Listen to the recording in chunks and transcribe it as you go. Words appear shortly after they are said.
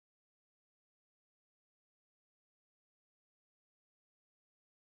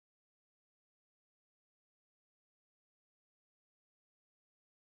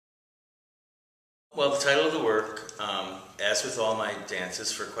Well, the title of the work, as with all my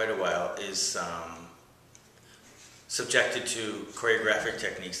dances for quite a while, is subjected to choreographic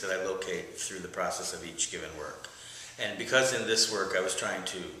techniques that I locate through the process of each given work. And because in this work I was trying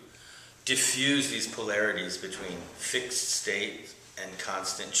to diffuse these polarities between fixed state and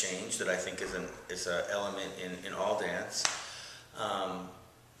constant change that I think is an element in all dance,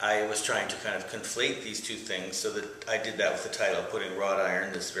 I was trying to kind of conflate these two things, so that I did that with the title, putting wrought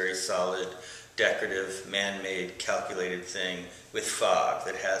iron, this very solid, decorative, man-made, calculated thing, with fog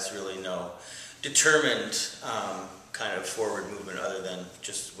that has really no determined kind of forward movement other than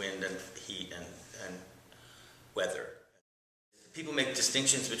just wind and heat and weather. People make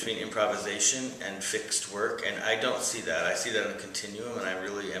distinctions between improvisation and fixed work, and I don't see that. I see that in a continuum, and I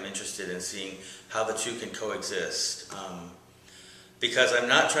really am interested in seeing how the two can coexist. Because I'm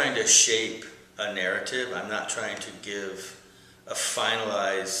not trying to shape a narrative, I'm not trying to give a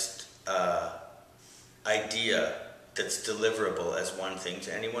finalized idea that's deliverable as one thing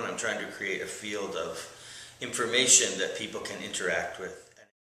to anyone. I'm trying to create a field of information that people can interact with.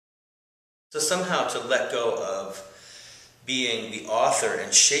 So somehow to let go of being the author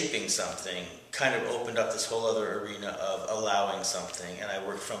and shaping something kind of opened up this whole other arena of allowing something, and I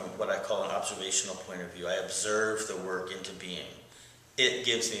work from what I call an observational point of view. I observe the work into being. It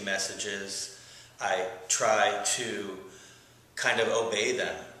gives me messages. I try to kind of obey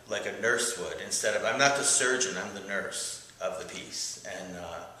them like a nurse would, instead of, I'm not the surgeon, I'm the nurse of the piece. And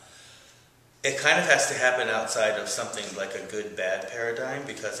it kind of has to happen outside of something like a good-bad paradigm,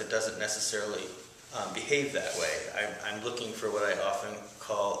 because it doesn't necessarily behave that way. I'm looking for what I often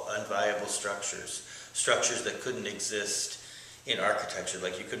call unviable structures, structures that couldn't exist in architecture.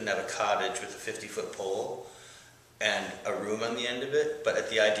 Like you couldn't have a cottage with a 50-foot pole and a room on the end of it, but at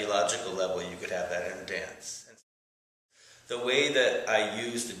the ideological level you could have that in a dance. The way that I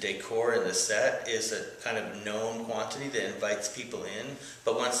use the decor in the set is a kind of known quantity that invites people in,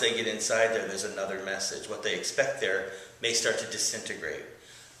 but once they get inside there, there's another message. What they expect there may start to disintegrate.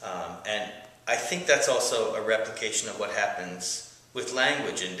 And I think that's also a replication of what happens with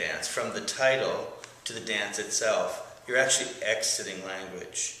language in dance. From the title to the dance itself, you're actually exiting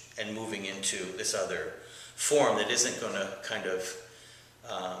language and moving into this other form that isn't going to kind of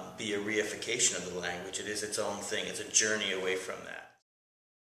be a reification of the language. It is its own thing. It's a journey away from that.